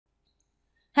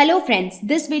Hello friends,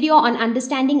 this video on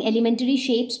understanding elementary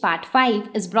shapes part 5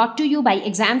 is brought to you by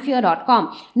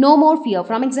examfear.com. No more fear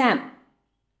from exam.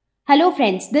 Hello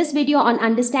friends, this video on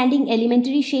understanding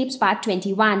elementary shapes part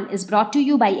 21 is brought to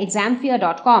you by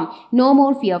examfear.com. No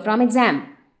more fear from exam.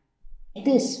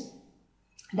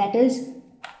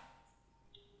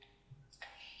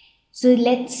 So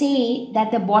let's say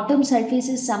that the bottom surface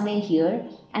is somewhere here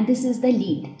and this is the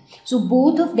lead. So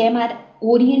both of them are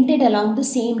oriented along the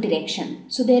same direction.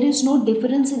 So there is no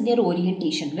difference in their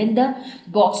orientation when the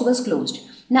box was closed.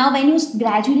 Now when you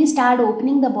gradually start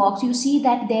opening the box, you see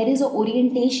that there is an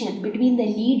orientation between the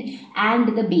lead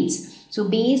and the base. So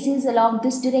base is along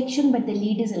this direction but the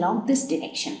lead is along this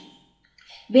direction.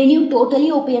 When you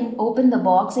totally open the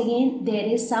box again, there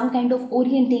is some kind of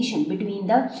orientation between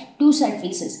the two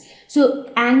surfaces.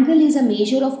 So angle is a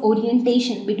measure of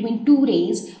orientation between two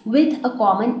rays with a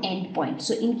common end point.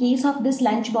 So in case of this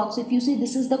lunch box, if you see,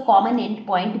 this is the common end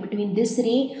point between this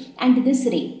ray and this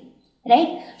ray,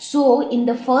 right? So in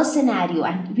the first scenario,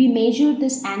 and we measured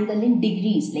this angle in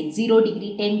degrees, like 0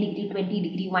 degree, 10 degree, 20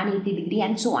 degree, 180 degree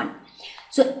and so on.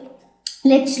 So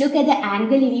let's look at the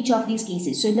angle in each of these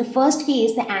cases. So in the first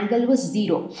case, the angle was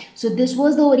 0. So this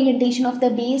was the orientation of the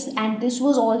base and this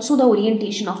was also the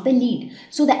orientation of the lead.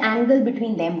 So the angle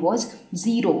between them was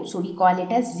 0. So we call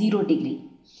it as 0 degree.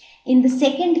 In the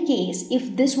second case,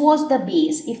 if this was the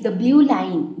base, if the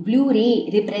blue ray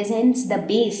represents the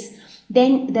base,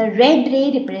 then the red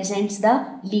ray represents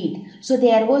the lead. So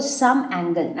there was some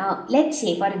angle. Now let's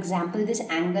say, for example, this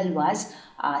angle was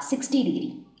 60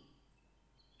 degree.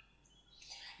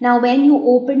 Now when you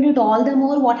opened it all the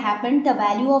more, what happened? The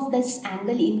value of this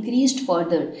angle increased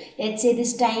further. Let's say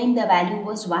this time the value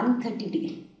was 130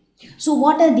 degree. So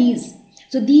what are these?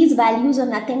 So these values are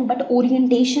nothing but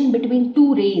orientation between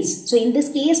two rays. So in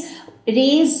this case,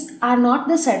 rays are not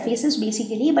the surfaces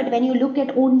basically, but when you look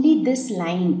at only this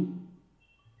line,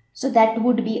 so that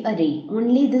would be a ray.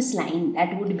 Only this line,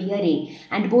 that would be a ray.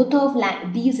 And both of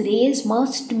these rays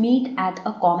must meet at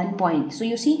a common point. So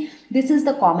you see, this is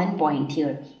the common point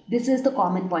here. This is the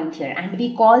common point here. And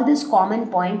we call this common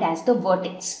point as the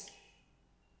vertex.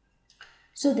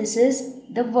 So this is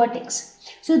the vertex.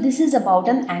 So this is about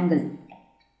an angle.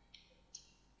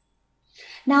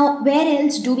 Now, where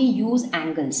else do we use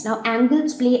angles? Now,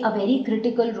 angles play a very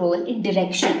critical role in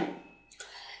direction.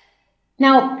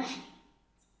 Now,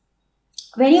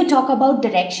 when you talk about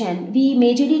direction, we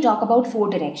majorly talk about 4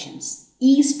 directions: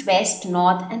 east, west,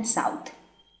 north and south.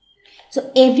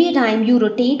 So every time you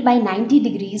rotate by 90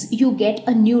 degrees, you get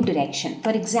a new direction.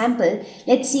 For example,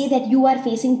 let's say that you are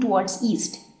facing towards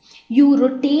east. You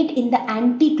rotate in the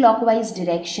anti-clockwise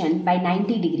direction by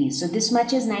 90 degrees. So this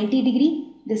much is 90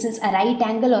 degree. This is a right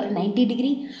angle or a 90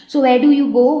 degree. So where do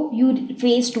you go? You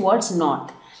face towards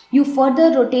north. You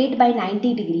further rotate by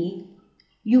 90 degree.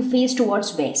 You face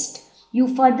towards west. You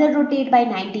further rotate by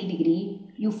 90 degree,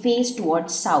 you face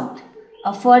towards south.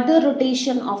 A further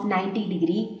rotation of 90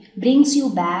 degree brings you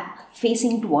back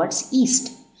facing towards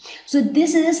east. So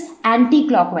this is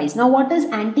anti-clockwise. Now what is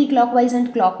anti-clockwise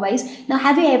and clockwise? Now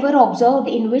have you ever observed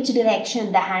in which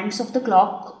direction the hands of the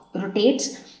clock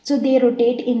rotates? So they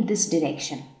rotate in this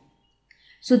direction.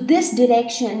 So this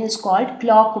direction is called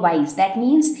clockwise. That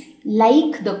means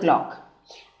like the clock.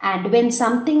 And when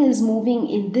something is moving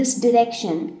in this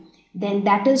direction, then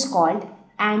that is called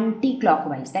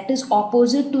anti-clockwise. That is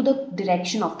opposite to the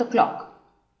direction of the clock.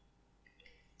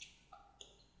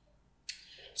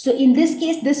 So in this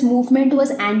case, this movement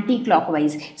was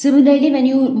anti-clockwise. Similarly, when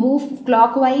you move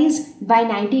clockwise by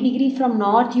 90 degree from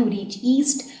north, you reach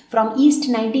east. From east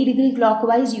 90 degree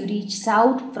clockwise, you reach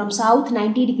south. From south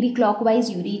 90 degree clockwise,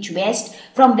 you reach west.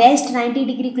 From west 90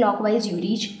 degree clockwise, you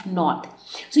reach north.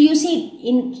 So you see,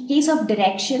 in case of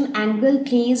direction, angle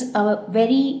plays a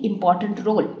very important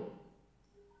role.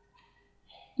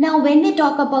 Now when we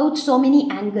talk about so many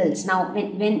angles, now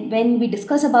when we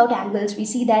discuss about angles, we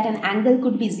see that an angle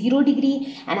could be 0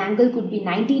 degree, an angle could be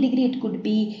 90 degree, it could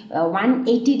be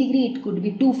 180 degree, it could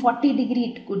be 240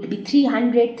 degree, it could be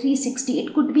 300, 360,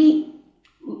 it could be,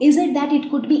 is it that it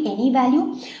could be any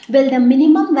value? Well, the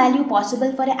minimum value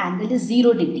possible for an angle is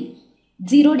 0 degree.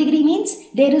 0 degree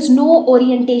means there is no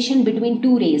orientation between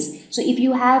two rays. So if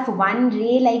you have one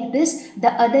ray like this, the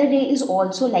other ray is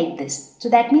also like this. So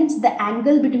that means the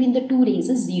angle between the two rays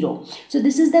is 0. So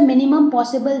this is the minimum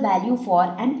possible value for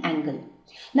an angle.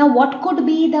 Now what could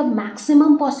be the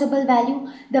maximum possible value?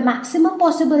 The maximum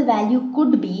possible value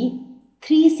could be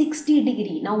 360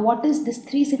 degree. Now what is this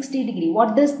 360 degree?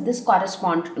 What does this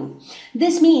correspond to?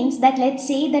 This means that let's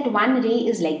say that one ray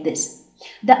is like this.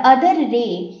 The other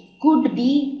ray could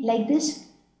be like this.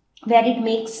 where it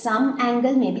makes some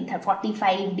angle, maybe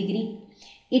 45 degree.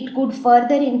 It could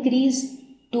further increase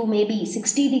to maybe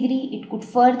 60 degree. It could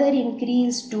further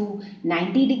increase to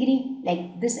 90 degree,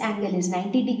 like this angle is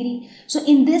 90 degree. So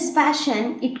in this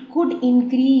fashion, it could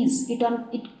increase,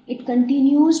 it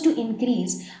continues to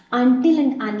increase until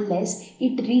and unless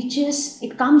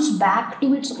it comes back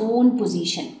to its own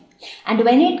position. And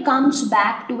when it comes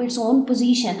back to its own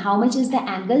position, how much is the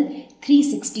angle?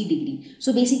 360 degree.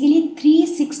 So basically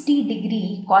 360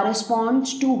 degree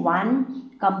corresponds to one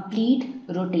complete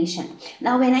rotation.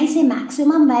 Now when I say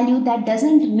maximum value, that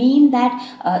doesn't mean that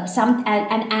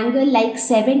an angle like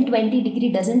 720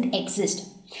 degree doesn't exist.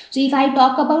 So if I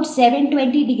talk about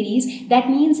 720 degrees, that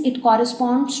means it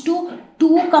corresponds to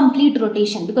two complete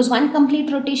rotation, because one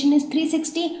complete rotation is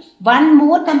 360, one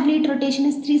more complete rotation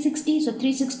is 360. So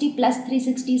 360 plus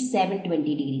 360 is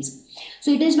 720 degrees.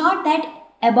 So it is not that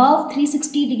above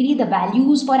 360 degree the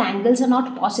values for angles are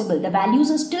not possible. The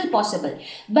values are still possible,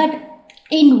 but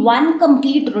in one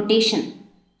complete rotation,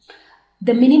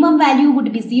 the minimum value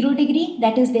would be 0 degree,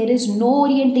 that is there is no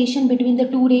orientation between the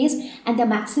two rays, and the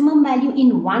maximum value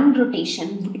in one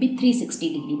rotation would be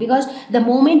 360 degree, because the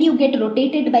moment you get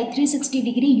rotated by 360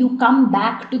 degree, you come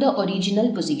back to the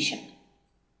original position.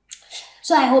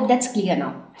 So I hope that's clear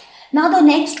now. Now the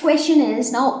next question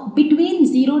is, now between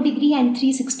 0 degree and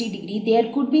 360 degree,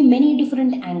 there could be many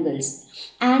different angles.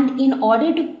 And in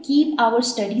order to keep our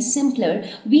studies simpler,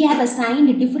 we have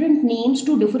assigned different names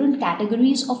to different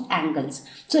categories of angles.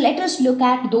 So let us look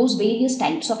at those various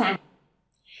types of angles.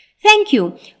 Thank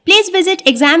you. Please visit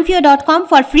examfear.com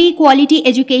for free quality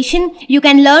education. You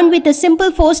can learn with a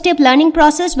simple 4-step learning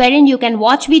process wherein you can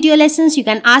watch video lessons, you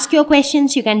can ask your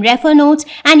questions, you can refer notes,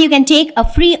 and you can take a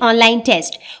free online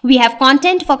test. We have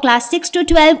content for class 6 to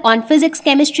 12 on physics,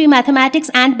 chemistry, mathematics,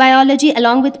 and biology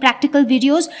along with practical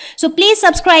videos. So please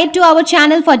subscribe to our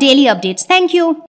channel for daily updates. Thank you.